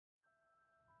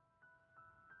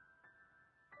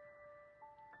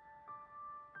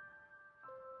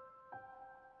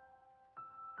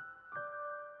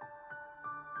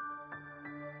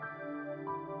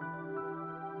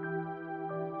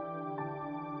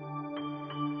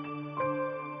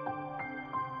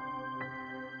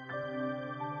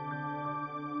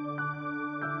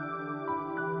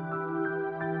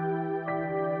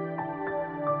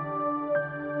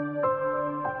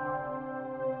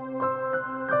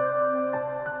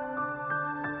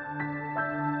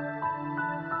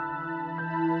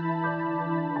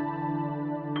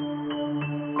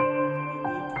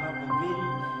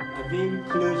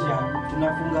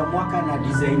tunafunga mwaka na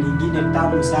design nyingine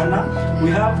tamu sana.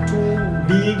 We have two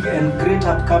big and great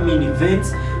upcoming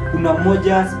events. Kuna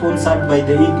moja sponsored by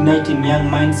the Igniting Young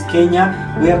Minds Kenya,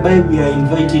 whereby we are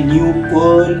inviting you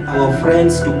all our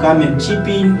friends to come and chip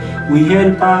in. We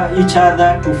help each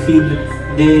other to feed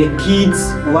the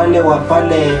kids wale wa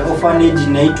pale orphanage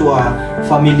inaitwa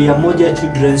Familia Moja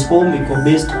Children's Home, iko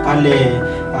based pale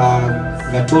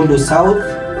Gatondo South,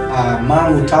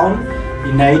 Mangu Town,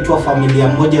 inaitwa Familia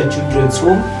Moja Children's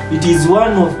Home. It is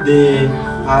one of the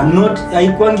not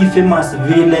haikwangi famous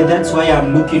vile, that's why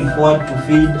I'm looking forward to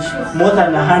feed more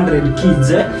than 100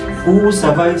 kids who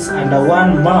survives under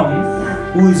one mom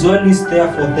who is always there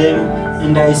for them,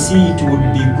 and I see it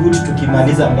would be good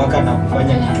tukimaliza mwaka na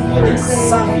kufanya kitu moja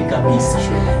safi kabisa.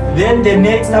 Then the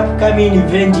next upcoming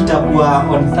event itakuwa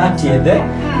on 30th,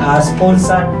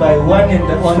 sponsored by one and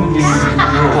only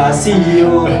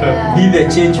CEO Be The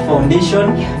Change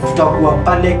Foundation. Tutakuwa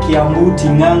pale Kiambu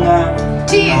Tinganga,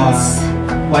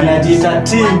 wanajiita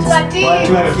teens,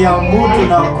 watu wa Kiambu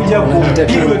tunakuja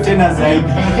kupigwa tena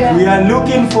zaidi. We are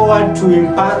looking forward to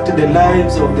impact the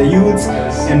lives of the youths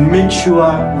and make sure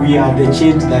we are the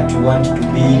change that we want to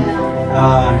be.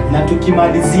 Na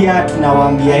tukimalizia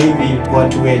tunawaambia hivi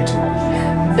watu wetu,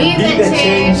 be the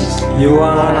change you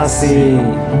wanna see.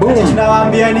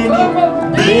 Tunawaambia nini?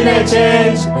 Be the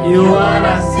change you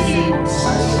wanna see.